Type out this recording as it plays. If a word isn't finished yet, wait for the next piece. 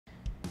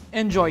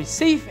Enjoy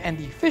safe and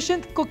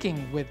efficient cooking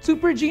with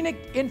Super Genic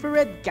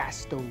infrared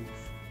gas stove.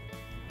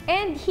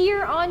 And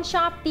here on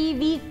Shop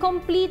TV,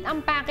 complete ang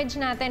package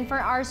natin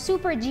for our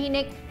Super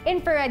Genic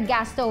infrared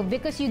gas stove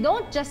because you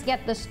don't just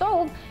get the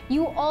stove,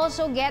 you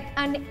also get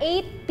an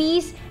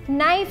 8-piece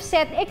knife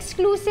set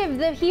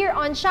exclusive here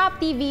on Shop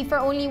TV for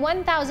only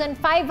 1,595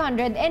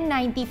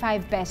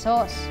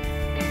 pesos.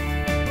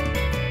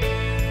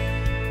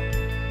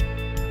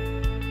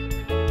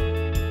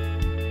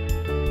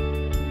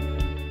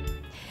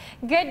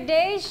 Good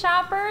day,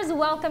 shoppers!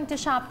 Welcome to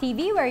Shop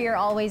TV, where you're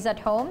always at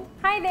home.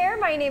 Hi there,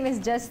 my name is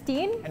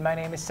Justine. And my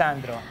name is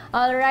Sandro.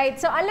 Alright,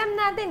 so alam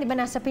natin, di ba,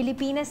 nasa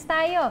Pilipinas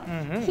tayo.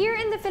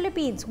 Here in the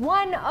Philippines,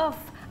 one of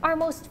our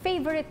most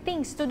favorite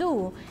things to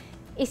do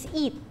is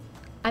eat.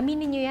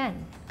 Aminin nyo yan.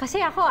 Kasi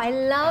ako, I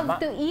love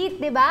to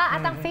eat, di ba?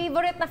 At ang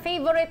favorite na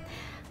favorite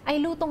ay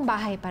lutong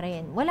bahay pa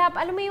rin.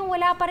 Alam mo yung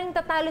wala pa rin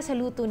tatalo sa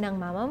luto ng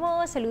mama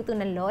mo, sa luto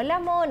ng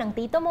lola mo, ng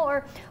tito mo,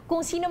 or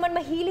kung sino man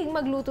mahilig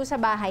magluto sa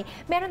bahay,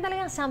 meron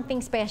talagang something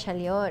special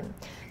yon.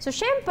 So,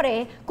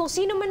 syempre, kung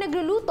sino man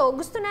nagluluto,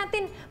 gusto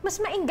natin mas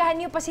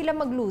maengganyo pa sila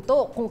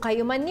magluto. Kung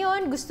kayo man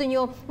yon, gusto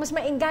nyo, mas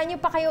maengganyo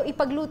pa kayo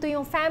ipagluto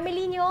yung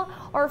family nyo,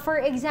 or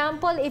for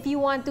example, if you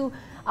want to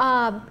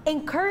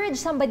encourage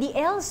somebody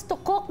else to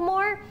cook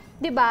more,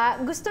 diba,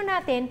 gusto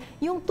natin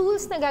yung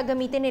tools na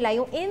gagamitin nila,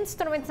 yung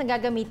instruments na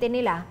gagamitin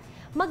nila,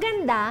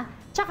 maganda,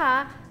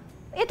 tsaka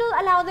it'll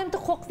allow them to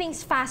cook things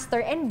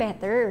faster and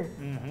better.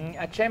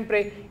 At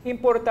syempre,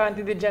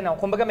 importante din dyan,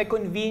 kumbaga may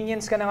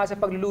convenience ka na nga sa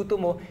pagluluto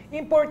mo,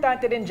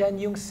 importante din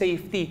dyan yung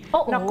safety.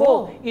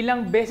 Nako,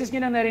 ilang beses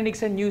nyo nang narinig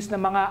sa news na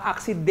mga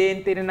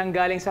aksidente na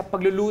nanggaling sa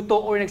pagluluto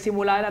or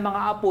nagsimula na mga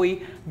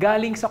apoy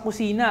galing sa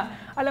kusina.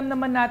 Alam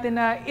naman natin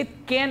na it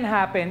can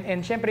happen,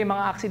 and syempre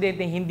mga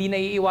aksidente hindi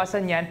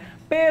naiiwasan yan,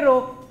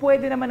 pero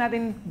pwede naman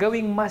natin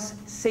gawing mas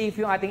safe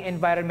yung ating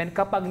environment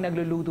kapag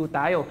nagluluto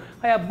tayo.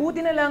 Kaya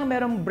buti na lang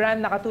merong brand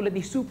na katulad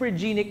ni Super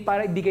Genic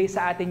para ibigay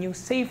sa atin yung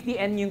safety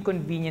and yung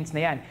convenience na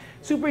yan.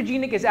 Super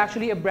Genic is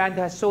actually a brand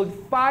that has sold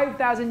 5,000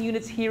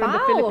 units here in the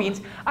Philippines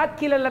at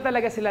kilala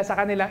talaga sila sa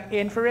kanilang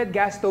infrared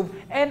gas stove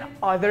and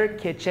other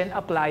kitchen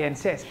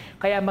appliances.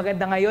 Kaya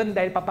maganda ngayon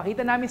dahil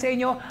papakita namin sa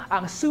inyo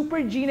ang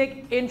Super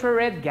Genic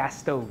infrared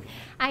gas stove.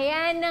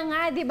 Ayan na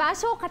nga, diba?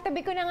 So,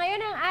 katabi ko na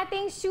ngayon ang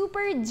ating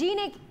Super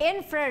Genic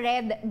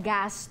infrared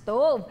gas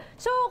stove.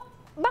 So,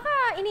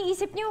 baka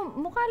iniisip nyo,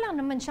 mukha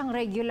lang naman siyang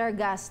regular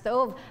gas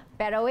stove.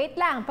 Pero wait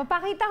lang,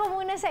 papakita ko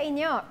muna sa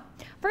inyo.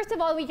 First of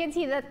all, we can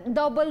see that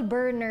double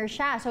burner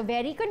siya. So,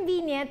 very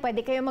convenient. Pwede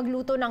kayo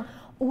magluto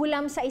ng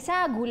ulam sa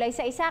isa, gulay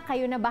sa isa,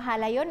 kayo na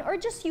bahala yon, or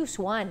just use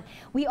one.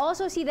 We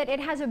also see that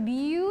it has a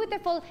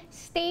beautiful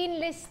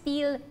stainless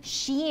steel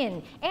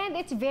sheen and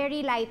it's very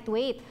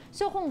lightweight.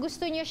 So kung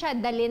gusto nyo siya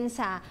dalhin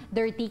sa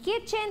dirty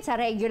kitchen, sa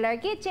regular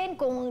kitchen,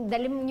 kung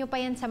dalhin nyo pa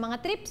yan sa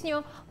mga trips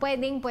nyo,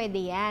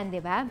 pwedeng-pwede yan, di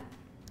ba?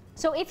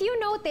 So if you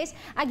notice,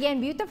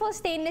 again, beautiful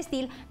stainless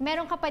steel,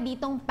 meron ka pa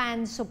ditong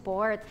pan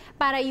support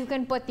para you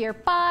can put your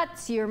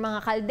pots, your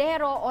mga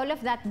kaldero, all of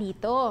that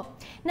dito.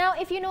 Now,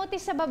 if you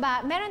notice sa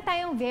baba, meron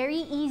tayong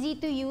very easy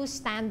to use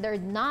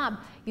standard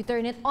knob. You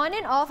turn it on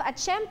and off at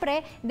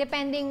syempre,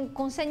 depending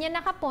kung saan yan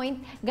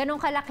nakapoint, ganun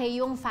kalaki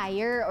yung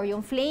fire or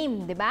yung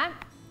flame, di ba?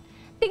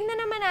 Tingnan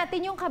naman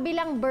natin yung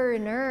kabilang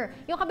burner.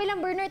 Yung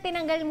kabilang burner,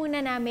 tinanggal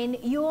muna namin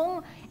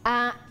yung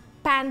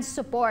pan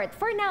support.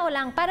 For now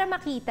lang, para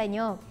makita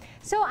nyo.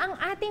 So, ang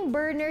ating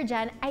burner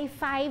dyan ay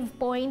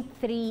 5.3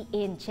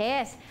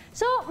 inches.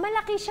 So,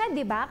 malaki siya,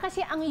 di ba?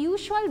 Kasi ang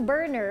usual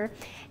burner,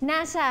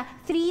 nasa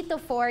 3 to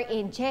 4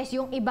 inches.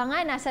 Yung iba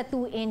nga, nasa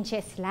 2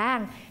 inches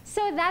lang. So,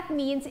 that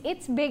means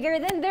it's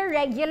bigger than the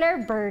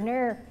regular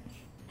burner.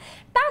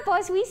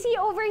 Tapos, we see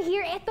over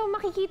here, ito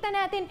makikita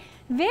natin,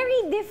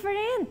 very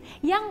different.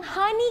 Yung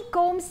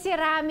honeycomb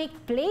ceramic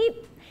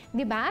plate.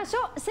 Diba? So,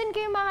 saan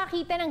kayo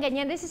makakita ng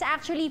ganyan? This is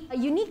actually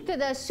unique to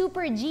the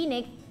Super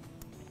Genic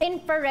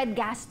infrared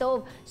gas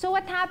stove. So,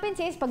 what happens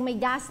is, pag may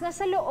gas na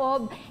sa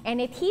loob and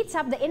it heats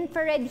up, the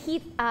infrared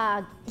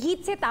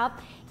heats it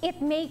up, it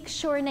makes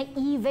sure na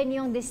even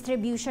yung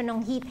distribution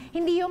ng heat.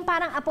 Hindi yung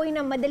parang apoy na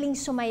madaling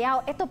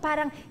sumayaw. Ito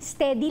parang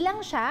steady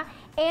lang siya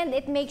and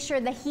it makes sure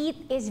the heat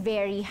is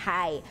very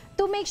high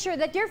to make sure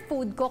that your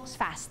food cooks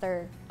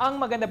faster. Ang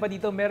maganda pa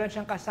dito, meron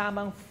siyang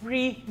kasamang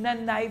free na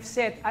knife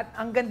set. At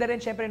ang ganda rin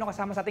syempre nung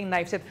kasama sa ating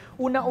knife set.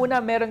 Unang-una,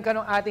 meron ka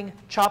nung ating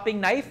chopping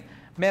knife,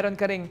 meron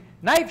ka ring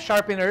knife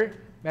sharpener,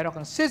 meron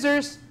kang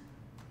scissors,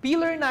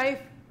 peeler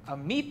knife, a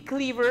meat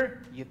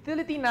cleaver,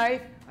 utility knife,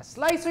 a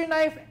slicer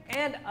knife,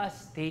 and a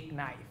steak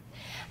knife.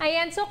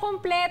 Ayan, so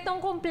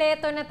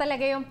kompletong-kompleto na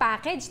talaga yung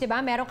package, di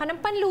ba? Meron ka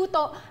ng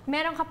panluto,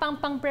 meron ka pang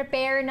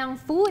pang-prepare ng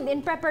food in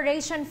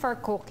preparation for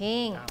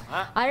cooking.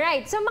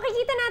 Alright, so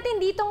makikita natin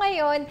dito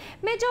ngayon,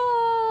 medyo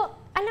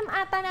alam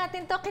ata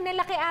natin to,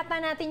 kinalaki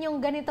ata natin yung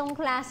ganitong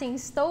klaseng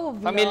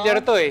stove. Familiar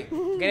to eh.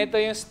 Ganito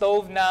yung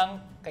stove ng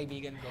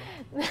kaibigan ko.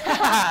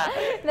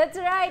 That's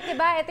right,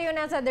 diba? Ito yung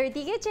nasa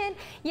dirty kitchen.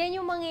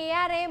 Yan yung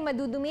mangyayari,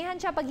 madudumihan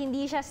siya pag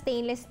hindi siya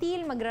stainless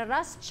steel,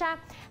 magra-rust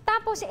siya.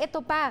 Tapos ito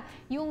pa,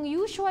 yung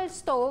usual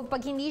stove,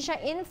 pag hindi siya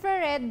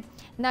infrared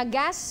na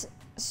gas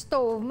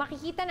stove,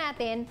 makikita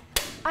natin,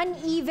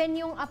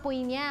 uneven yung apoy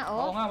niya.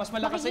 Oo nga, mas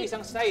malakas sa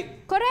isang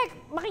side.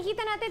 Correct.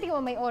 Makikita natin,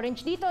 tingnan mo, may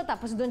orange dito,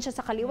 tapos doon siya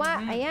sa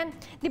kaliwa. Ayan.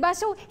 Diba?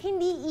 So,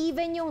 hindi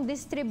even yung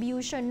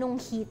distribution ng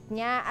heat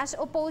niya as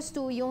opposed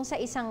to yung sa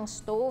isang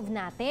stove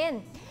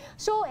natin.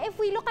 So, if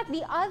we look at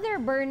the other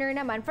burner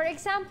naman, for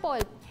example,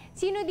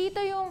 sino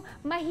dito yung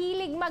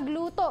mahilig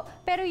magluto?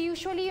 Pero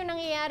usually yung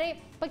nangyayari,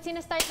 pag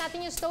sinastart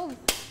natin yung stove,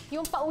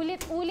 yung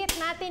paulit-ulit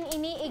natin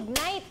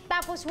ini-ignite,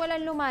 tapos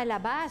walang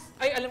lumalabas.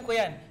 Ay, alam ko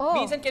yan. Oh.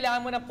 Minsan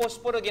kailangan mo ng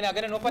posporo,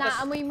 ginaganon mo.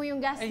 Naamoy mo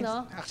yung gas, ay,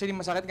 no? Actually,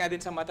 masakit nga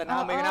din sa mata.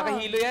 Naamoy ko,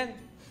 nakahilo yan.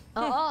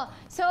 Oo.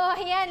 So,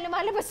 ayan,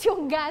 lumalabas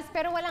yung gas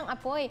pero walang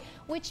apoy,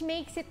 which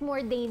makes it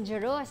more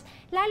dangerous.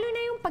 Lalo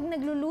na yung pag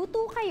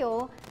nagluluto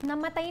kayo,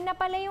 namatay na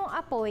pala yung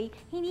apoy,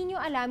 hindi nyo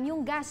alam,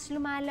 yung gas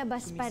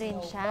lumalabas pa rin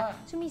siya.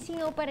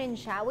 Sumisingaw pa rin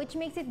siya, which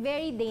makes it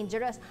very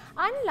dangerous.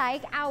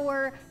 Unlike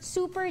our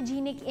Super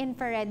Genic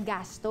infrared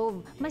gas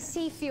stove. Mas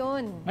safe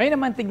yun. Ngayon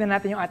naman, tignan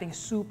natin yung ating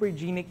Super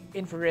Genic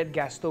infrared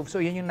gas stove.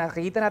 So, yan yung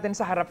nakikita natin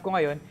sa harap ko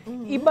ngayon.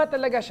 Iba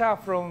talaga siya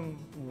from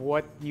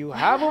what you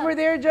have over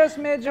there, just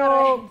medyo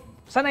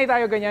sanay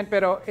tayo ganyan,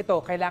 pero ito,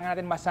 kailangan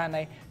natin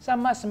masanay sa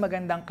mas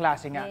magandang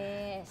klase nga.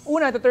 Yes.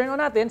 Una, ito turn on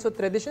natin. So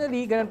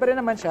traditionally, ganun pa rin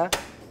naman siya.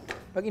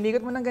 Pag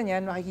inigot mo ng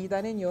ganyan, makikita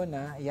ninyo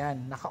na,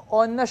 ayan,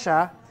 naka-on na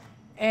siya.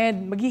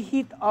 And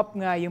mag-heat up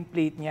nga yung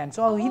plate niyan.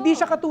 So hindi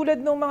siya katulad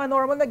ng mga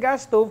normal na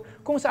gas stove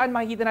kung saan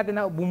makikita natin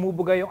na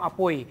bumubuga yung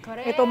apoy.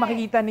 Correct. Ito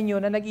makikita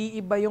ninyo na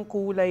nag-iiba yung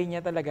kulay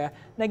niya talaga.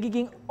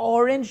 Nagiging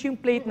orange yung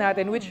plate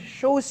natin, which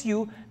shows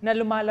you na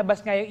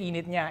lumalabas nga yung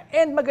init niya.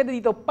 And maganda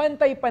dito,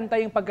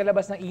 pantay-pantay yung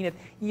pagkalabas ng init.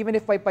 Even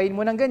if paypayin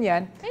mo ng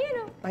ganyan,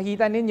 Ayan,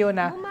 makikita ninyo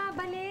na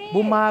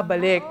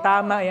bumabalik.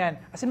 Tama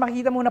yan. Kasi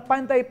makikita mo na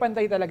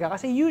pantay-pantay talaga.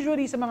 Kasi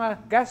usually sa mga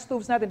gas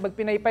stoves natin, pag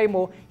pinaypay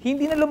mo,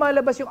 hindi na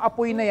lumalabas yung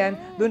apoy na yan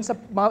doon sa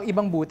mga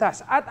ibang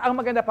butas. At ang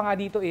maganda pa nga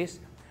dito is,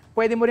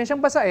 pwede mo rin siyang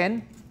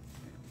basain.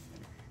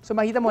 So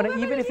makita mo na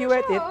even if you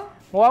wet it,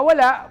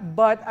 mawawala,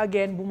 but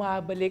again,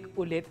 bumabalik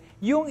ulit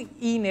yung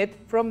init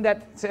from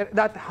that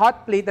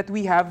hot plate that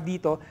we have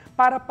dito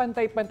para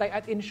pantay-pantay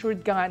at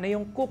ensured ka nga na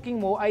yung cooking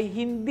mo ay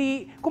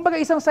hindi,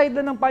 kumbaga isang side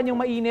lang ng pan yung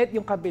mainit,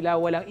 yung kabila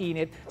walang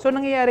init. So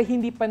nangyayari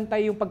hindi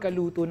pantay yung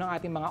pagkaluto ng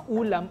ating mga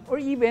ulam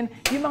or even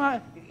yung mga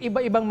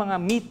iba-ibang mga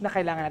meat na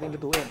kailangan natin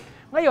lutuin.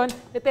 Ngayon,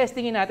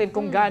 testingin natin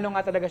kung gaano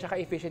nga talaga siya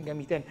ka-efficient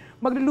gamitin.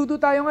 Magluluto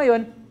tayo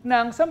ngayon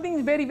ng something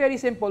very, very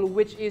simple,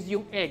 which is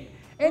yung egg.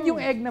 And yung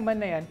egg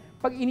naman na yan,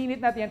 pag ininit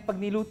natin yan, pag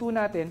niluto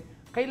natin,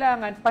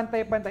 kailangan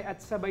pantay-pantay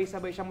at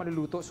sabay-sabay siyang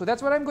maluluto. So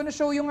that's what I'm gonna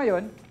show you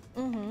ngayon.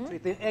 So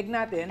ito yung egg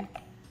natin.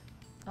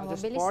 I'll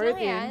just pour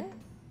it in.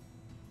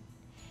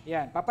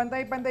 Yan,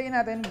 papantay-pantayin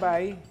natin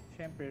by,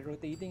 syempre,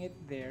 rotating it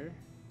there.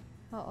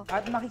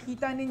 At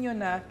makikita ninyo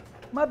na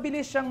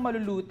mabilis siyang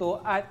maluluto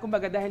at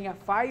kumbaga dahil nga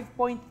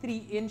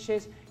 5.3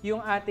 inches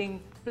yung ating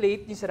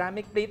plate, yung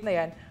ceramic plate na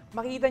yan,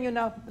 makikita nyo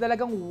na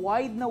talagang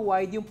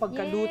wide yung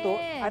pagkaluto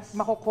at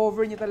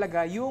mako-cover nyo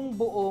talaga yung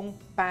buong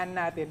pan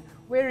natin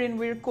wherein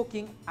we're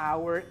cooking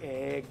our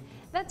egg.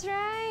 That's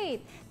right.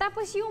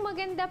 Tapos yung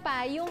maganda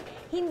pa, yung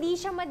hindi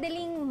siya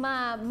madaling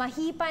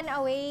mahipan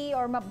away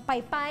or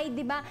mapaypay,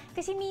 di ba?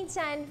 Kasi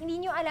minsan,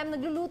 hindi nyo alam,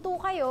 nagluluto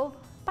kayo,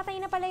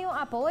 patay na pala yung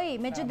apoy.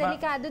 Medyo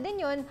delikado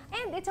din yun.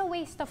 And it's a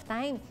waste of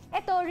time.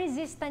 Ito,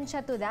 resistant siya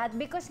to that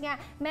because nga,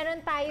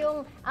 meron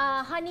tayong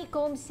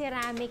honeycomb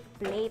ceramic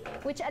plate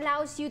which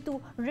allows you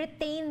to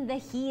retain the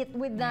heat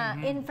with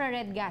the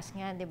infrared gas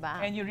nga, di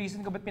ba? And yung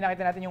reason ko ba't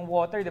pinakita natin yung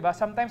water, di ba?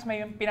 Sometimes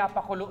may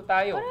pinapakulo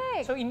tayo.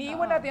 Correct. So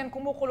iniiwan natin yan,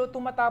 kumukulo,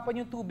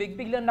 tumatapon yung tubig,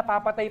 biglang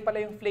napapatay pala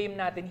yung flame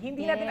natin.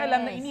 Hindi natin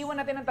alam na iniwan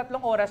natin ng 3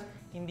 oras,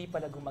 hindi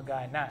pala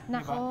gumagana. Di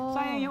ba?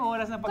 Sayang yung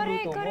oras na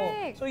pagluto mo.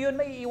 So yun,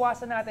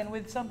 maiiwasan natin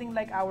with something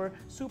like our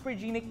Super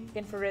Genic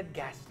infrared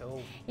gas stove.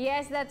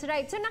 Yes, that's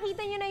right. So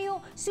nakita nyo na yung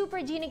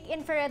Super Genic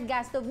infrared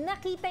gas stove.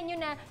 Nakita nyo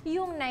na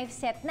yung knife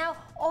set. Now,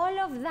 all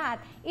of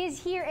that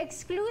is here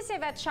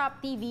exclusive at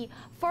Shop TV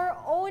for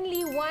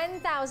only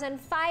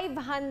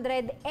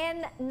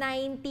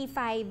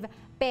 1,595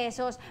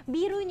 pesos.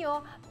 Biro nyo,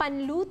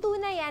 panluto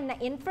na yan na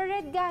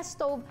infrared gas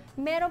stove,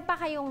 meron pa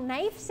kayong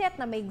knife set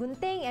na may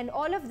gunting and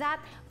all of that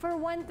for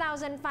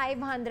 1,595.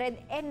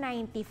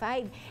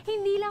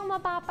 Hindi lang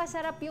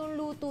mapapasarap yung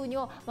luto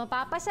nyo,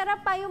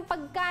 mapapasarap pa yung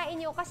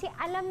pagkain nyo kasi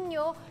alam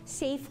nyo,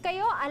 safe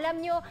kayo, alam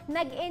nyo,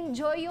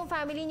 nag-enjoy yung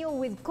family nyo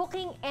with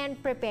cooking and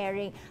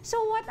preparing. So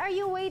what are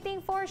you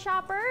waiting for,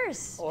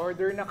 shoppers?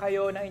 Order na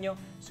kayo ng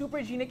inyong Super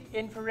Genic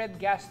infrared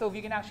gas stove.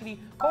 You can actually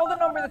call the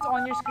number that's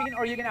on your screen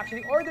or you can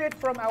actually order it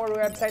from our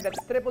website. That's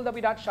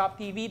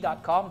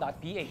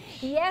www.shoptv.com.ph.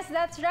 Yes,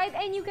 that's right.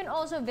 And you can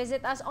also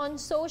visit us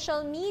on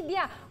social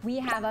media.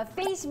 We have a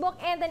Facebook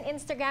and an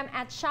Instagram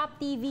at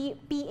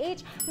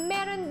ShopTVPH.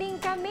 Meron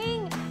din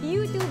kaming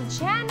YouTube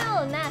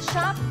channel na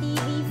Shop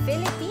TV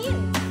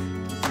Philippines.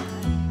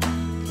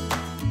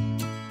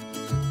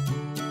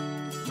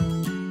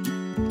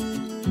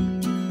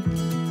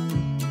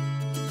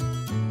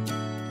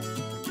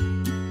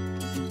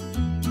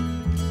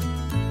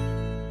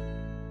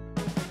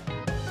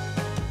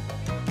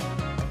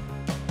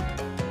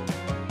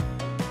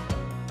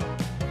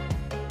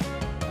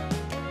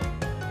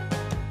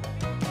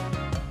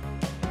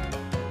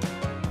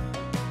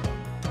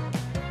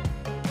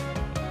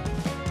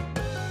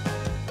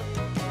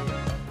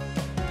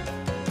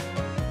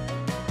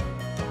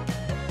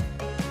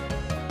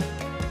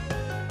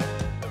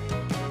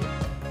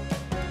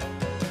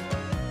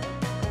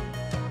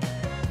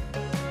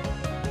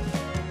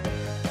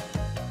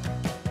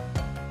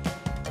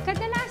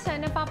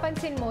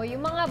 pansin mo,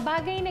 yung mga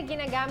bagay na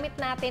ginagamit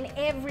natin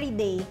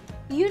everyday,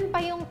 yun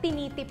pa yung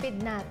tinitipid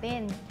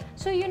natin.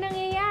 So yun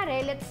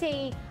nangyayari, let's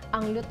say,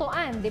 ang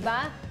lutuan, di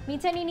ba?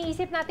 Minsan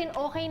iniisip natin,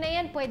 okay na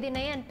yan, pwede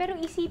na yan. Pero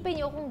isipin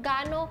nyo kung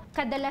gaano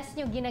kadalas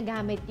nyo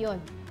ginagamit yon.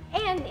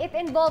 And it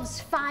involves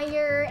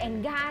fire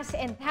and gas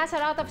and has a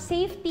lot of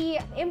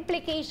safety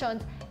implications.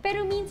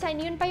 Pero minsan,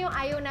 yun pa yung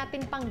ayaw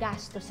natin pang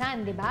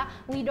gastusan, di ba?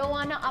 We don't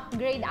wanna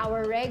upgrade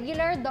our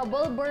regular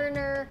double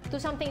burner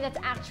to something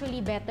that's actually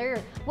better.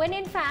 When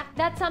in fact,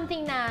 that's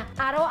something na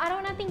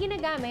araw-araw natin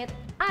ginagamit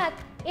at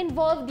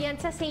involved yan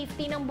sa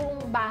safety ng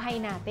buong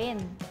bahay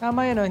natin.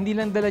 Tama yun, no? Hindi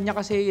lang dala niya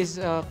kasi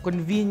is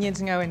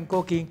convenience nga when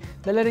cooking.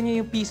 Dala rin niya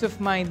yung peace of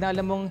mind na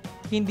alam mong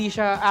hindi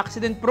siya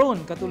accident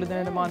prone, katulad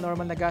na ng mga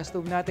normal na gas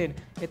stove natin.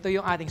 Ito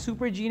yung ating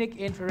Super Genic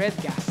infrared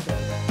gas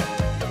stove.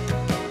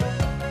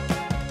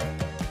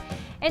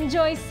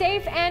 Enjoy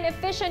safe and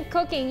efficient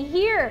cooking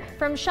here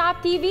from Shop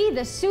TV,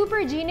 the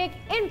Super Genic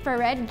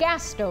infrared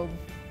gas stove.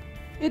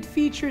 It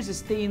features a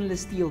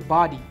stainless steel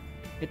body.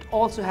 It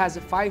also has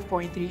a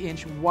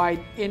 5.3-inch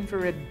wide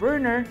infrared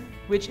burner,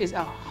 which is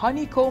a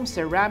honeycomb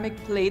ceramic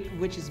plate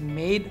which is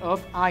made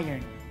of iron.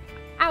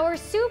 Our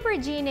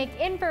Super Genic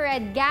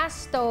infrared gas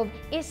stove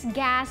is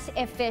gas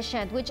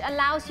efficient, which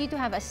allows you to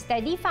have a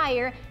steady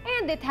fire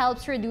and it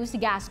helps reduce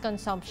gas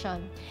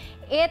consumption.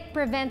 It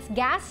prevents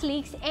gas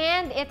leaks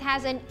and it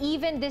has an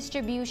even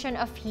distribution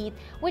of heat,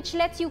 which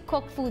lets you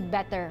cook food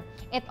better.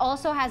 It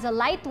also has a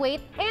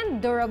lightweight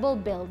and durable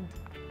build.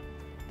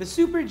 The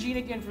Super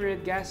Genic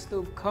infrared gas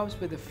stove comes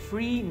with a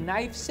free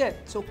knife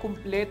set, so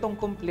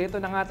kumpletong-kumpleto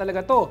na nga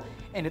talaga to.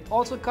 And it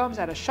also comes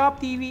at a Shop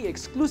TV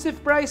exclusive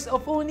price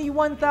of only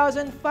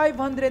 1,595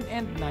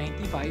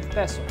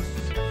 pesos.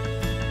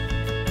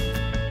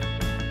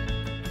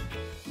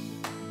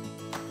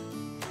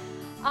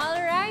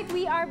 Alright,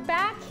 we are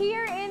back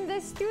here in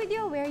the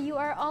studio where you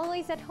are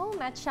always at home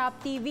at Shop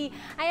TV.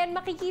 Ayan,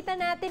 makikita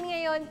natin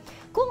ngayon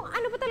kung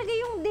ano pa talaga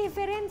yung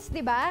difference, di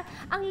ba?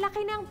 Ang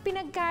laki ng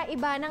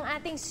pinagkaiba ng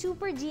ating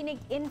Super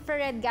Genic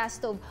infrared gas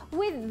stove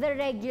with the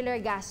regular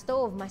gas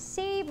stove. Mas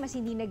safe, mas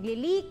hindi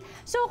nagli-leak.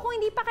 So kung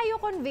hindi pa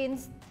kayo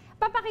convinced,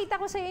 papakita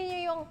ko sa inyo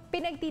yung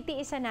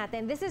pinagtitiisan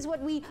natin. This is what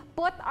we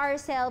put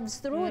ourselves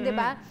through, di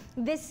ba?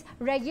 This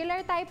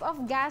regular type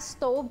of gas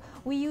stove,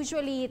 we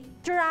usually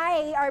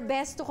try our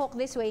best to cook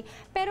this way.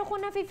 Pero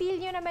kung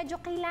nafe-feel nyo na medyo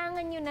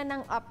kailangan nyo na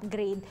ng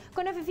upgrade,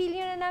 kung nafe-feel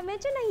nyo na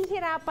medyo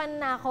nahihirapan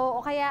na ako,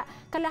 o kaya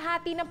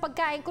kalahati ng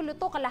pagkain ko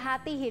luto,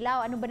 kalahati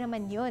hilaw, ano ba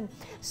naman yun?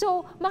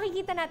 So,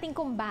 makikita natin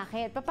kung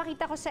bakit.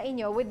 Papakita ko sa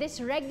inyo, with this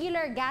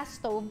regular gas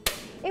stove,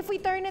 if we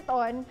turn it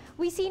on,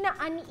 we see na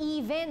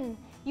uneven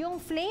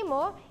yung flame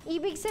mo,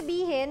 ibig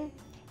sabihin,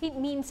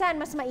 minsan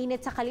mas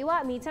mainit sa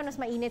kaliwa, minsan mas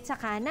mainit sa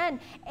kanan.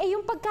 Eh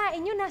yung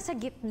pagkain nyo nasa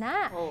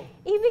gitna. Oh.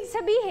 Ibig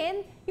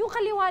sabihin, yung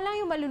kaliwa lang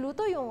yung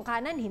maluluto, yung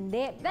kanan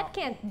hindi. That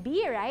can't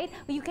be, right?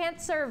 You can't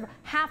serve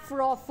half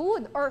raw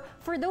food. Or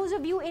for those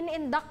of you in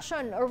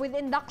induction or with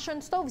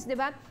induction stoves, di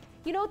ba?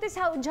 You notice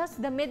how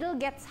just the middle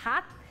gets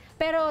hot?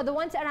 Pero the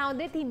ones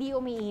around it, hindi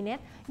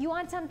umiinit. You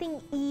want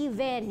something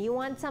even. You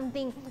want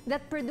something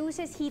that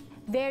produces heat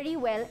very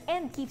well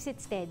and keeps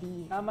it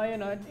steady. Tama yun,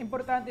 no?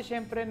 Importante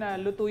syempre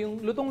na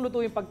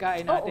lutong-luto yung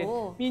pagkain natin.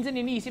 Oo. Minsan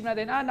iniisip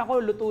natin,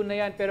 nako, luto na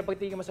yan, pero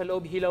pagtingin mo sa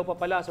loob, hilaw pa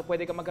pala, so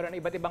pwede ka magkaroon ng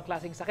iba't ibang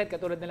klaseng sakit,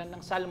 katulad na lang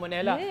ng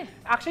salmonella. Yeah.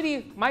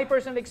 Actually, my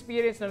personal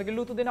experience, na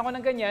nagluluto din ako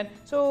ng ganyan,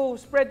 so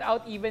spread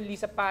out evenly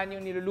sa pan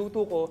yung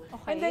niluluto ko.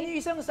 Okay. And then yung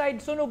isang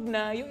side, sunog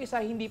na, yung isa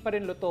hindi pa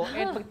rin luto.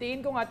 And pagtingin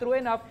ko nga, true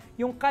enough,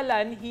 yung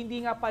kalan,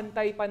 hindi nga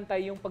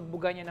pantay-pantay yung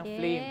pagbuga niya ng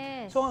flame.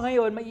 Yes. So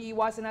ngayon,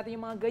 maiiwasan natin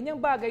yung mga ganyang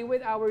bagay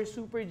with our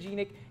Super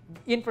Genic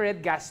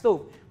infrared gas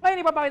stove. Ngayon,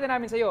 ipapakita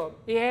namin sa iyo.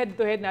 I-head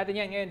to head natin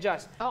yan ngayon,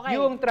 Just. Okay.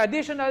 Yung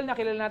traditional na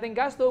kilala nating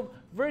gas stove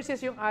versus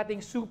yung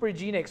ating Super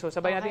Genic. So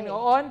sabay natin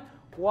on.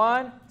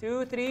 1,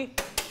 2,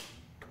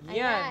 3.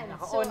 Yan.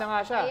 Naka-on na nga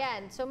siya.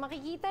 Ayan. So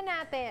makikita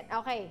natin.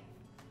 Okay.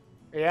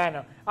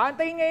 Ayan.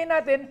 Antayin ngayon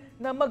natin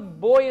na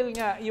mag-boil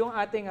nga yung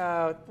ating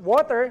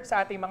water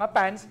sa ating mga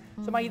pans.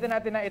 So makita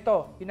natin na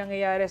ito, yung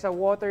nangyayari sa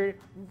water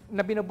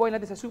na binoboil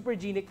natin sa Super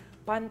Genic,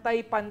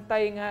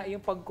 pantay-pantay nga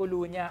yung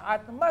pagkulo niya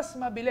at mas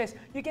mabilis.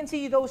 You can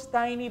see those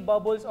tiny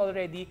bubbles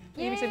already.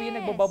 Ibig sabihin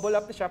nagbo-bubble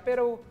up na siya,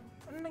 pero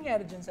ano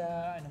nangyari dyan sa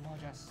mo,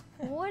 Jess?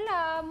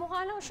 Wala,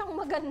 mukha lang siyang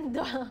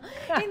maganda.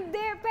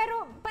 Hindi,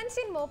 pero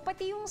pansin mo,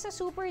 pati yung sa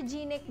Super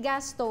Genic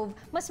gas stove,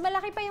 mas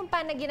malaki pa yung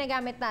pan na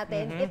ginagamit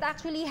natin. It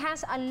actually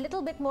has a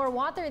little bit more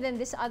water than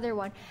this other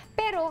one.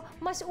 Pero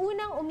mas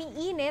unang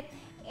umiinit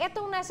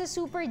etong nasa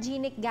Super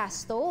Genic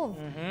gas stove.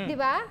 Di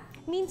ba?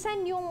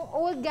 Minsan yung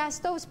old gas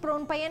stoves,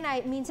 prone pa yan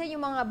ay, minsan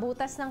yung mga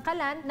butas ng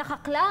kalan,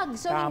 nakaklag.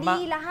 So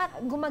hindi lahat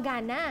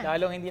gumagana.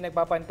 Lalong hindi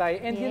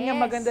nagpapantay. And yun nga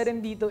maganda rin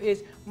dito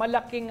is,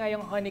 malaki nga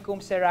yung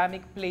honeycomb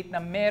ceramic plate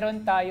na meron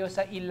tayo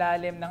sa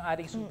ilalim ng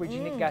ating Super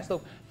Genic gas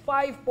stove.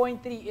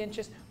 5.3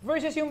 inches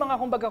versus yung mga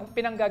kumbaga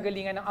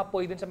pinanggagalingan ng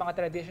apoy dun sa mga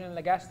traditional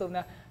na gas stove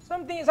na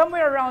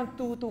somewhere around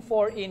 2 to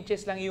 4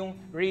 inches lang yung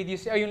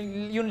radius,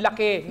 yung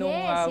laki nung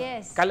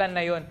kalan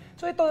na yon.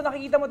 So ito,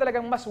 nakikita mo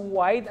talagang mas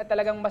wide at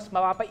talagang mas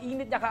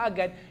mapapainit niya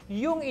kaagad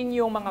yung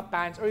inyong mga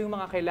pans or yung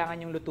mga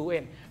kailangan yung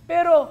lutuin.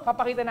 Pero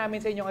papakita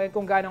namin sa inyo ngayon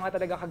kung gaano nga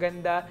talaga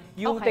kaganda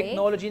yung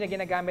technology na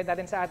ginagamit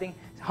natin sa ating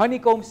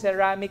honeycomb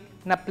ceramic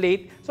na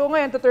plate. So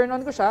ngayon, to turn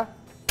on ko siya.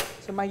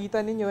 So makikita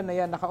ninyo na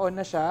yan, naka-on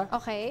na siya.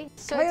 Okay.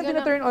 So ngayon,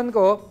 tina-turn on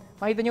ko,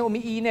 makita nyo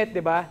umiinit,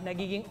 di ba?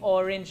 Nagiging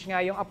orange nga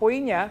yung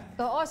apoy niya.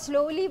 Oo,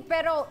 slowly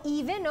pero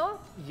even,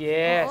 no?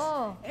 Yes.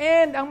 Oo.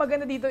 And ang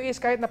maganda dito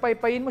is kahit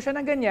napaypayin mo siya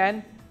ng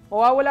ganyan,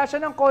 mawawala siya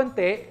ng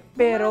konti,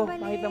 pero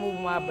makita mo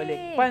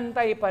bumabalik.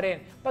 Pantay pa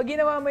rin. Pag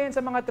ginawa mo yan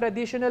sa mga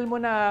traditional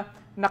mo na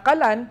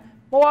nakalan,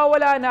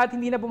 mawawala na at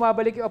hindi na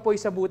bumabalik yung apoy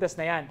sa butas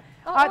na yan.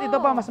 At ito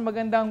pa, mas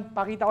magandang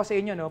pakita ko sa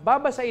inyo, no?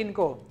 Babasain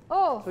ko.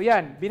 So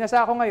yan,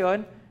 binasa ko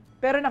ngayon,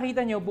 pero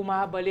nakita nyo,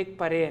 bumabalik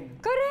pa rin.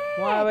 Correct!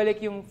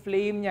 Bumabalik yung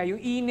flame niya,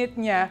 yung init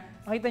niya,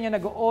 makita nyo,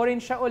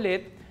 nag-orange siya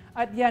ulit,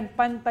 at yan,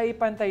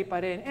 pantay-pantay pa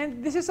rin.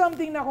 And this is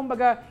something na,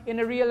 kumbaga, in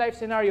a real-life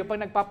scenario,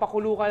 pag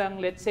nagpapakulo ka lang,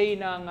 let's say,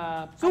 ng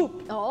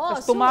soup,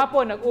 tapos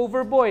tumapon,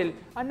 nag-overboil,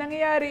 ang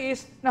nangyayari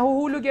is,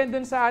 nahuhulog yan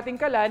dun sa ating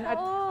kalan, at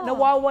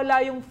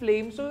nawawala yung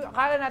flame. So,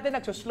 akala natin,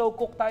 nagso-slow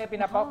cook tayo,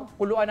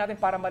 pinapakuluan natin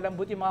para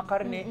malambot yung mga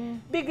karne.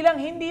 Biglang,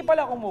 hindi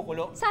pala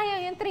kumukulo.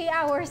 Sayang yung 3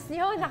 hours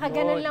nyo,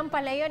 nakaganon lang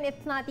pala yun.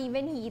 It's not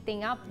even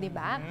heating up, di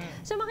ba?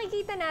 So,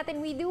 makikita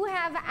natin, we do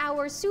have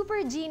our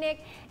Super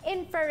Genic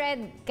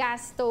infrared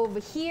gas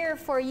stove here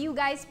for you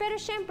guys. Pero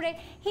syempre,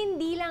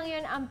 hindi lang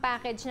yun ang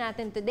package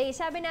natin today.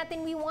 Sabi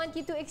natin, we want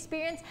you to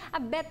experience a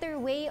better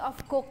way of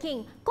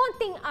cooking.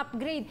 Konting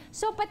upgrade.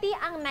 So pati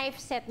ang knife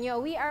set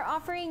nyo, we are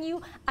offering you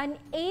an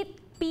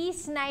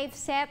 8-piece knife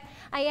set.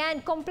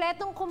 Ayan,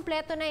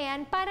 kompletong-kompleto na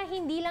yan para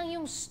hindi lang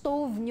yung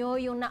stove nyo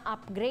yung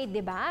na-upgrade,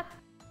 di ba?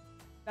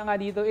 Nga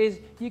dito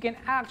is you can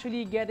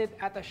actually get it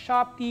at a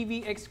Shop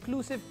TV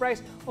exclusive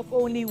price of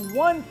only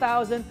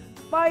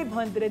 1,595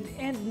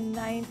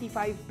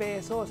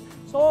 pesos.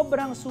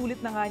 Sobrang sulit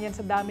na nga yan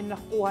sa dami na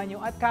nakukuha nyo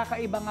at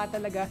kakaiba nga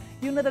talaga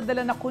yung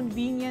nadadala na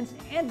convenience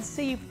and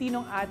safety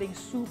ng ating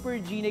Super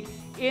Genic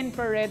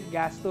infrared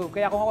gas stove.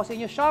 Kaya kung ako sa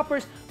inyo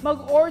shoppers,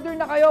 mag-order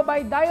na kayo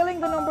by dialing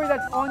the number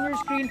that's on your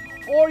screen,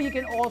 or you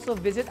can also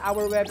visit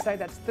our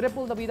website, that's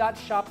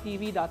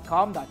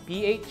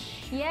www.shoptv.com.ph.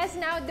 Yes,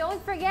 now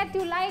don't forget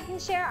to like and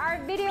share our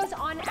videos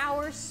on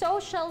our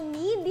social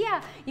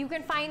media. You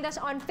can find us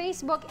on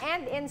Facebook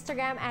and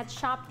Instagram at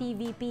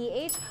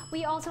ShopTVPH.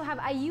 We also have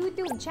a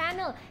YouTube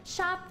channel,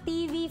 Shop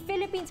TV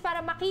Philippines,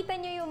 para makita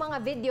nyo yung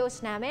mga videos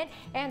namin.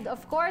 And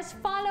of course,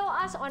 follow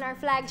us on our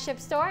flagship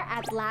store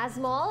at Laz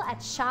Mall at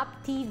Shop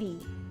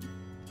TV.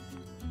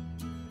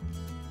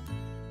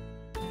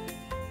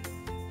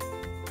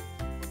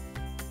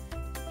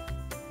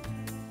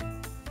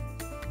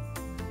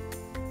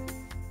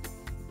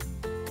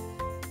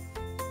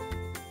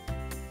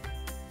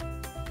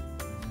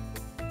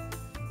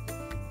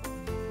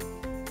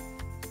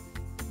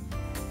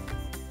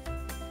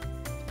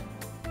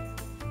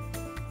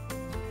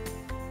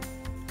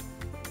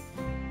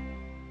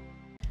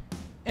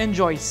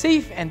 Enjoy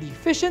safe and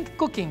efficient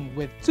cooking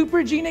with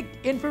Super Genic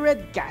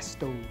infrared gas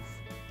stove.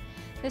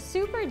 The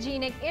Super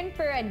Genic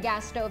infrared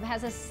gas stove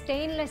has a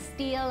stainless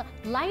steel,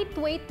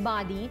 lightweight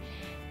body.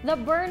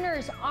 The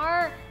burners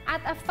are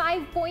at a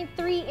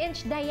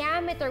 5.3-inch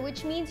diameter,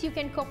 which means you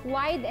can cook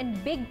wide and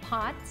big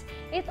pots.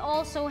 It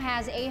also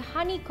has a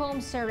honeycomb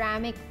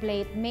ceramic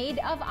plate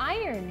made of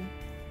iron.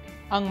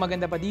 Ang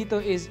maganda pa dito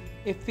is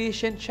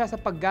efficient siya sa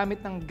paggamit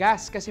ng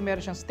gas kasi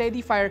meron siyang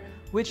steady fire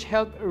which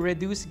help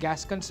reduce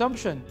gas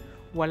consumption.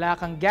 Wala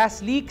kang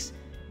gas leaks,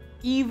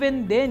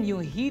 even din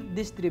yung heat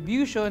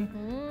distribution,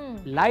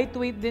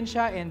 lightweight din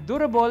siya and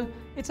durable.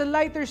 It's a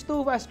lighter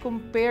stove as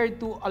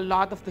compared to a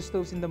lot of the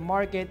stoves in the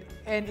market,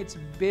 and it's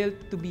built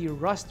to be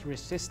rust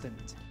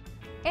resistant.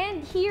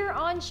 And here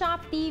on Shop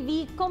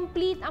TV,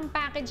 complete ang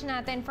package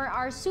natin for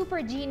our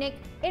Super Genic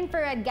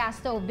infrared gas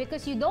stove,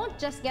 because you don't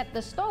just get the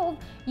stove,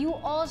 you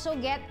also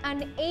get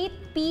an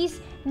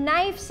 8-piece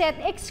knife set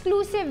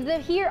exclusive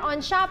here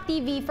on Shop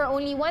TV for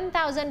only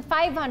 1,595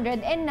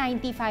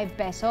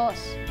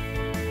 pesos.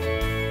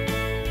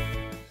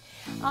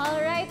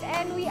 Alright,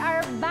 and we are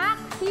back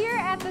here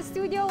at the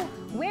studio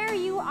where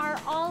you are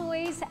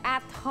always at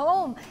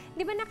home.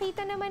 Di ba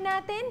nakita naman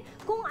natin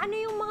kung ano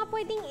yung mga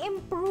pwedeng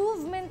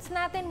improvements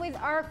natin with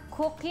our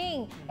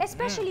cooking,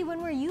 especially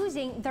when we're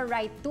using the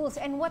right tools.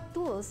 And what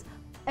tools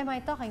am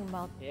I talking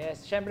about?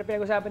 Yes, syempre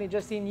pinag-usapan ni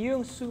Justine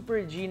yung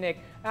Super Genic.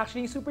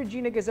 Actually, Super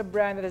Genic is a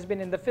brand that has been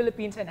in the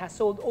Philippines and has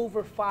sold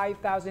over 5,000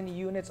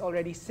 units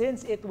already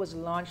since it was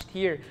launched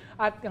here.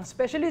 At ang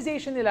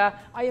specialization nila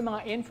ay yung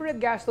mga infrared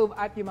gas stove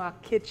at yung mga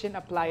kitchen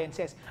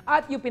appliances.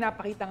 At yung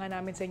pinapakita nga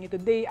namin sa inyo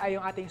today ay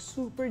yung ating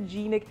Super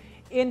Genic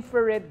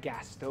infrared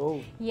gas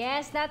stove.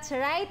 Yes, that's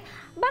right.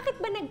 Bakit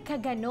ba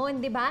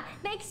nagkaganon, di ba?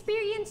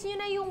 Na-experience nyo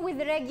na yung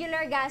with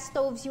regular gas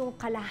stoves, yung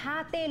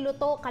kalahati,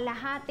 luto,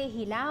 kalahati,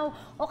 hilaw.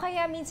 O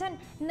kaya minsan,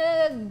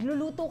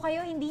 nagluluto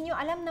kayo, hindi nyo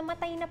alam na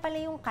matay na pala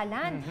yung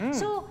kalan.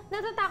 So,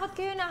 natatakot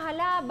kayo na,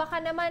 hala, baka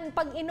naman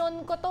pag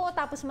inon ko to,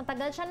 tapos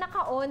matagal siya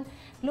naka-on,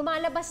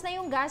 lumalabas na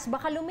yung gas,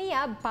 baka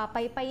lumiyab,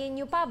 papaypayin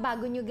nyo pa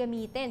bago nyo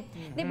gamitin.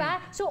 Di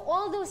ba? So,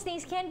 all those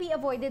things can be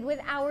avoided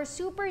with our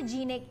Super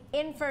Genic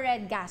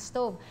infrared gas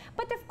stove.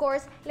 But of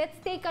course, let's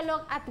take a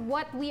look at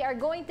what we are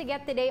going to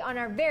get today on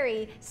our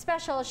very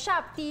special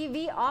Shop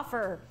TV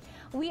offer.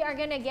 We are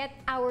gonna get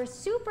our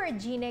Super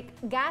Genic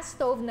gas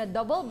stove na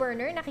double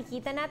burner.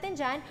 Nakikita natin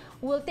dyan.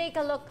 We'll take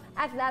a look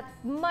at that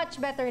much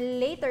better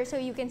later so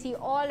you can see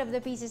all of the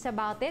pieces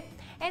about it.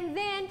 And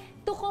then,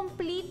 to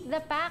complete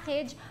the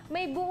package,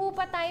 may buo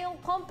pa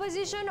tayong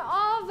composition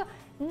of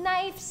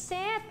knife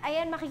set.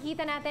 Ayan,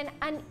 makikita natin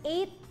an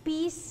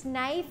 8-piece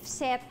knife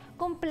set,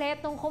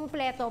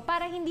 kompletong-kompleto,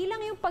 para hindi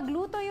lang yung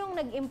pagluto yung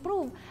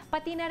nag-improve,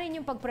 pati na rin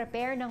yung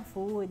pag-prepare ng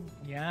food.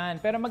 Yan.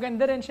 Pero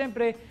maganda rin,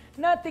 syempre,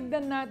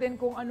 natignan natin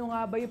kung ano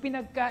nga ba yung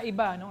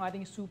pinagkaiba ng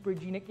ating Super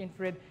Genic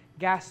infrared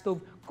gas stove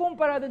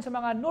kumpara dun sa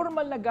mga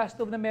normal na gas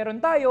stove na meron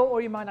tayo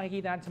o yung mga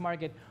nakikita natin sa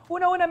market.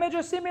 Una-una,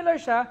 medyo similar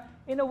siya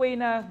in a way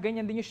na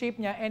ganyan din yung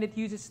shape niya and it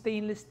uses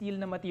stainless steel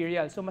na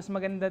material. So, mas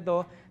maganda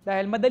to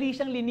dahil madali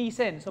siyang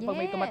linisin. So, pag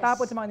may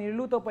tumatapon sa mga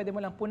niluluto, pwede mo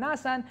lang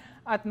punasan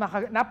at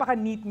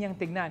napaka-neat niyang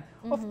tignan.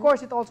 Of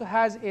course, it also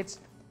has its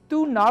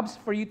 2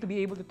 knobs for you to be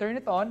able to turn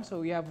it on.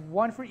 So, you have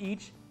one for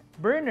each.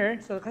 Burner,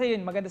 so kasi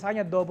yun, maganda sa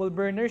kanya, double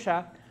burner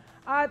siya.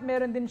 At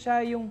meron din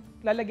siya yung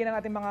lalagyan ng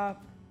ating mga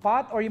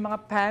pot or yung mga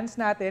pans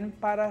natin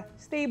para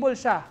stable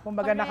siya.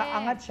 Kumbaga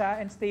nakaangat siya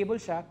and stable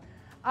siya.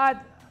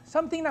 At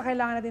something na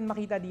kailangan natin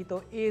makita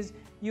dito is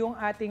yung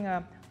ating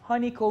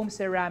honeycomb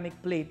ceramic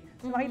plate.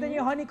 So makita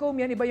niyo yung honeycomb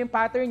yan, iba yung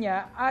pattern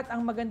niya. At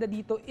ang maganda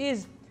dito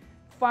is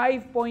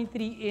 5.3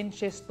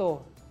 inches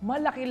to.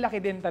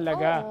 Malaki-laki din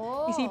talaga.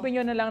 Isipin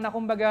nyo na lang na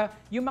kumbaga,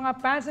 yung mga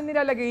pans na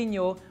nilalagay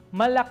nyo,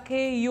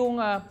 malaki yung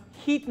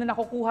heat na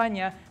nakukuha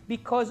niya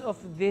because of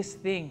this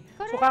thing.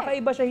 Correct. So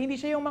kakaiba siya, hindi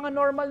siya yung mga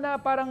normal na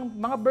parang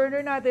mga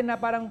burner natin na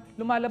parang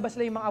lumalabas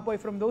lang yung mga apoy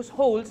from those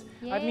holes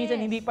at minsan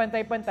hindi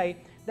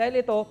pantay-pantay. Dahil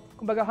ito,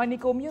 kumbaga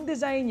honeycomb yung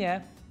design niya,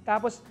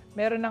 tapos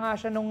meron na nga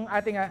siya nung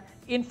ating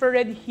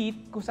infrared heat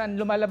kung saan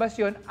lumalabas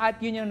yon at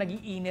yun yung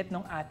nag-iinit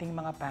ng ating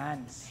mga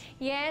pans.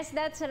 Yes,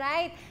 that's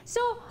right. So,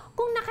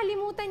 kung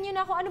nakalimutan nyo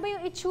na kung ano ba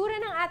yung itsura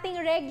ng ating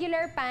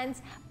regular pans,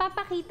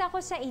 papakita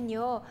ko sa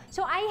inyo.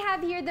 So, I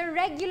have here the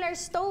regular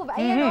stove.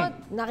 Ayan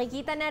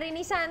nakikita na rin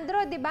ni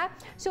Sandro, di ba?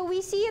 So,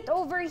 we see it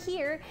over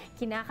here.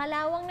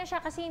 Kinakalawang na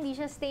siya kasi hindi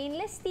siya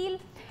stainless steel.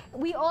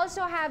 We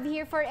also have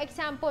here, for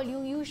example,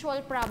 yung usual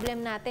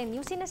problem natin.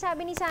 Yung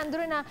sinasabi ni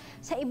Sandro na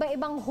sa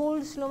iba-ibang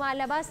holes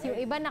lumalabas, yung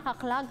iba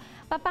nakaklag.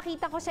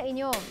 Papakita ko sa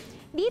inyo.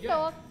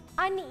 Dito,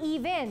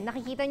 uneven.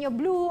 Nakikita nyo,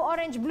 blue,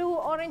 orange.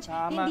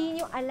 Hindi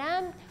nyo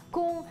alam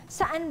kung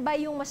saan ba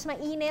yung mas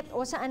mainit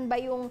o saan ba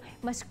yung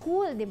mas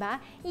cool, di ba?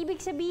 Ibig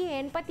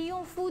sabihin, pati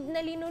yung food na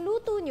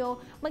linuluto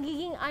nyo,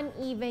 magiging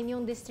uneven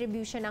yung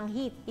distribution ng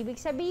heat. Ibig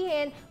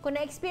sabihin, kung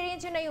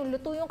na-experience nyo na yung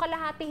luto yung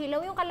kalahati,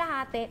 hilaw yung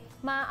kalahati,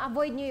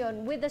 ma-avoid nyo yon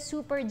with the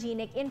Super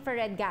Genic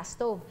infrared gas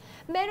stove.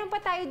 Meron pa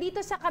tayo dito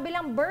sa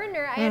kabilang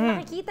burner, ayan,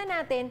 makikita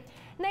natin,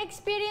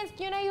 na-experience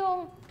nyo na yung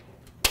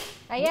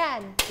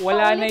ayan.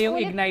 Wala na yung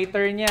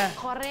igniter niya.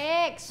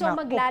 Correct. So,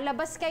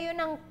 maglalabas kayo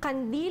ng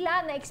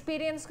kandila.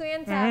 Na-experience ko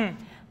yan sa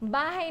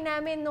bahay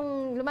namin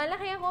nung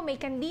lumalaki ako. May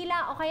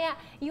kandila o kaya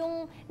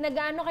yung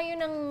nag-ano kayo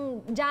ng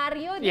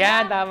dyaryo, di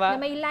ba? Tama.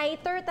 Na may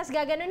lighter, tas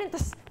gaganunin,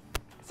 tas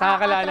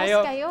saka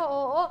kalalayo. kayo.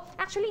 Oo.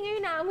 Actually,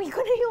 ngayon naamoy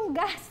ko na yung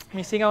gas.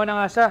 May singaw na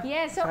nga siya.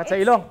 Yes, so sa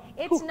ilong.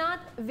 It's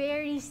not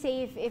very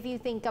safe if you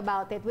think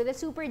about it. With a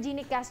Super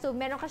Genic gas stove,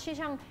 meron kasi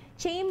siyang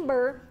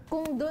chamber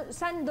kung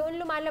saan doon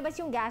lumalabas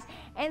yung gas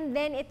and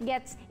then it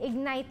gets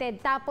ignited.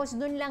 Tapos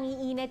doon lang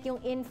iinit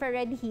yung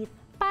infrared heat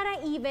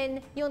para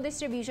even yung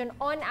distribution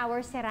on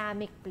our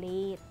ceramic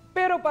plate.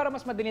 Pero para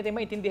mas madali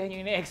tayong maintindihan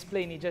yung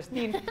ina-explain ni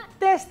Justine,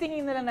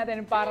 testingin na lang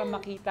natin para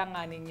makita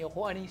nga ninyo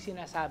kung ano yung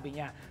sinasabi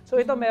niya. So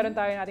ito, meron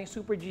tayo nating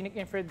Super Genic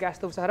infrared gas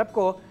stove sa harap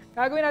ko.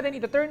 Gagawin natin,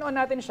 ito-turn on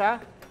natin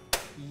siya.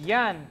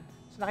 Yan.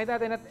 So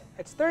nakita natin na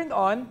it's turned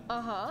on.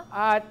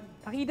 At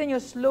nakita nyo,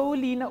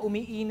 slowly na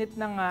umiinit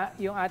na nga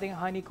yung ating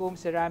honeycomb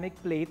ceramic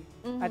plate.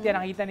 At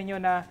yan, nakita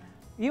ninyo na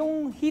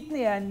yung heat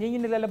na yan,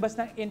 yung nilalabas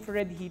ng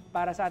infrared heat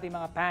para sa ating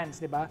mga pans,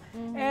 di ba?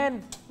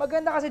 And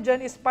maganda kasi dyan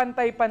is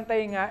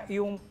pantay-pantay nga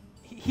yung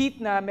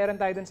heat na meron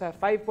tayo dun sa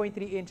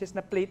 5.3 inches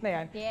na plate na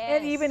yan.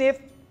 And even if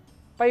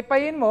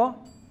paypayin mo,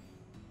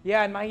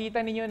 yan, makikita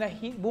ninyo na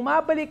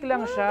bumabalik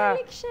lang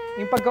siya.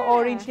 Yung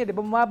pagka-orange niya, di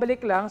ba?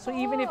 Bumabalik lang. So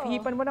even if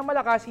hipan mo ng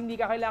malakas, hindi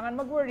ka kailangan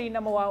mag-worry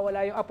na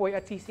mawawala yung apoy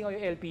at sisingaw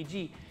yung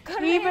LPG.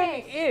 Correct. Even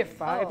if,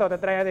 ito,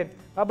 tatry natin.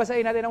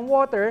 Babasahin natin ng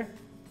water.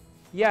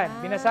 Yan,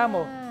 binasa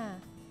mo.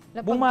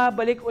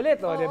 Bumabalik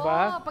ulit, di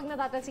ba? Oo, pag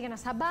natatalsik ka na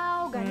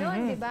sabaw,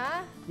 gano'n, di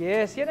ba?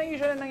 Yes, yan ang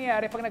usual na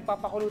nangyayari pag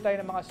nagpapakulo tayo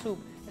ng mga soup.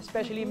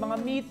 especially mga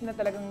meat na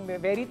talagang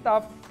very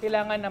tough,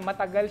 kailangan na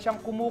matagal siyang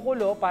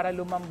kumukulo para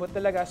lumambot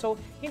talaga. So,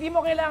 hindi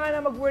mo kailangan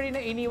na mag-worry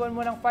na iniwan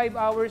mo ng 5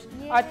 hours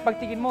at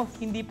pagtingin mo,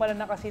 hindi pala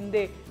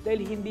nakasindi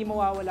dahil hindi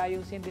mawawala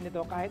yung sindi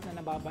nito kahit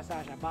na nababasa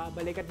siya.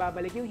 Babalik at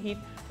babalik yung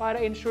heat para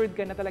ensured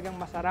ka na talagang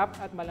masarap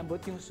at malambot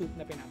yung soup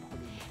na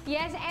pinapakulo.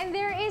 Yes, and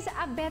there is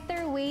a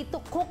better way to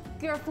cook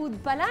your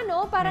food pala,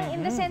 no? Parang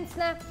in the sense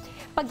na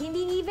pag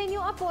hindi even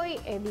yung apoy,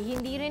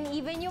 hindi rin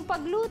even yung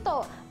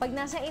pagluto. Pag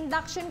nasa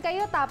induction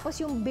kayo,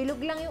 tapos yung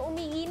bilog lang yung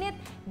umiinit,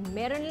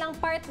 meron lang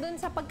part dun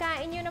sa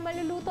pagkain nyo na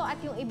maluluto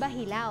at yung iba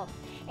hilaw.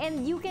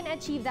 And you can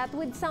achieve that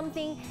with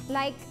something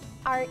like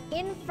our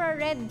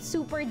infrared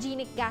super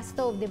Genic gas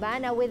stove, di ba?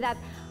 Na with that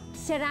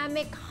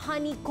ceramic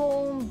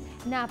honeycomb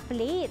na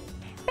plate.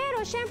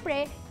 Pero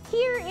syempre,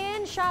 here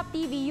in Shop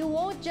TV, you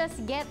won't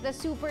just get the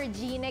Super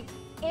Genic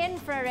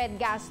infrared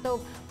gas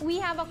stove. We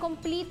have a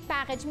complete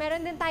package.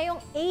 Meron din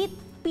tayong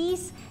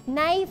 8-piece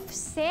knife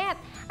set.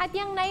 At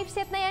yung knife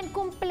set na yan,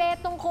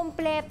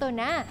 kompletong-kompleto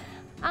na.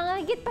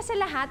 Ang higit pa sa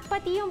lahat,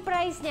 pati yung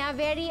price niya,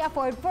 very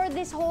afford for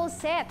this whole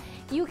set.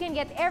 You can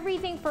get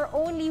everything for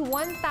only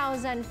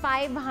 1,595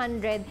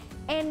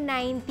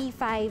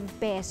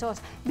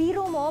 pesos.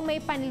 Biro mo, may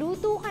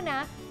panluto ka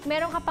na,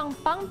 meron ka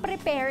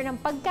pang-prepare ng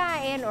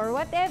pagkain or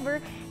whatever,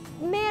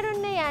 meron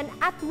na yan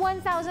at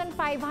 1,595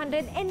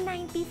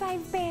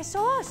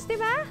 pesos, di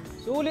ba?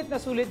 Sulit na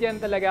sulit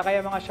yan talaga, kaya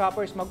mga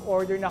shoppers,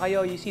 mag-order na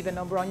kayo. You see the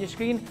number on your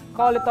screen,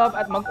 call it up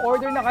at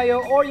mag-order na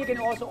kayo, or you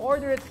can also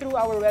order it through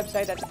our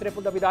website at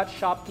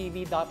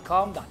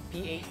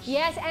www.shoptv.com.ph.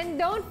 Yes, and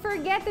don't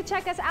forget to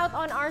check us out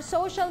on our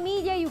social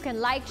media. You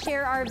can like,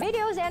 share our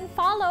videos, and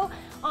follow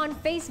on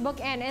Facebook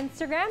and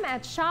Instagram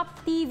at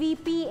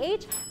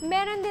ShopTVPH.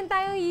 Meron din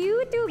tayong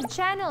YouTube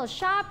channel,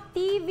 Shop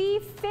TV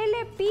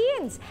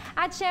Philippines.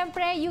 At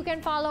syempre, you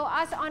can follow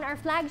us on our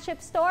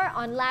flagship store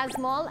on Laz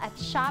Mall at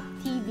Shop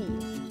TV.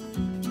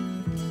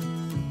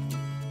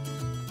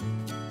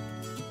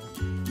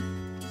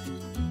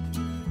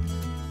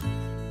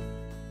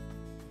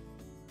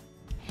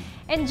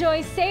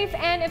 Enjoy safe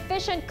and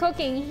efficient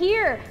cooking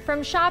here from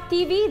Shop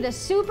TV, the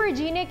Super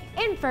Genic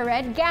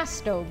infrared gas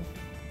stove.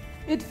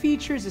 It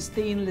features a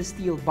stainless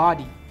steel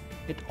body.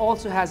 It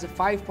also has a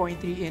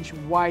 5.3-inch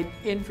wide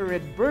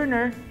infrared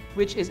burner,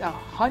 which is a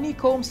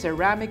honeycomb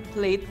ceramic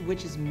plate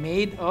which is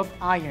made of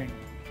iron.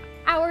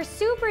 Our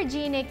Super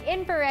Genic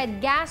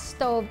infrared gas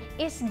stove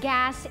is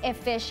gas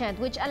efficient,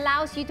 which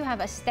allows you to have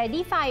a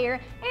steady fire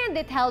and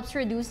it helps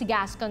reduce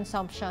gas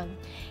consumption.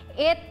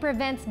 It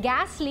prevents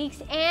gas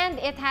leaks and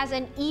it has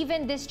an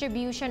even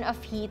distribution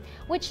of heat,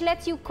 which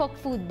lets you cook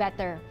food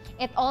better.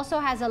 It also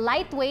has a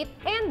lightweight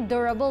and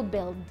durable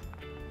build.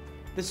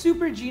 The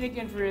Super Genic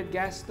infrared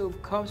gas stove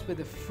comes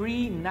with a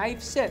free knife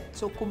set,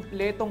 so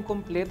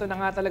kompletong-kompleto na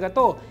nga talaga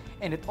to.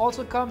 And it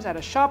also comes at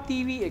a Shop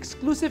TV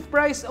exclusive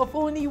price of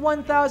only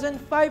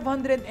 1,595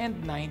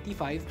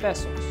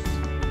 pesos.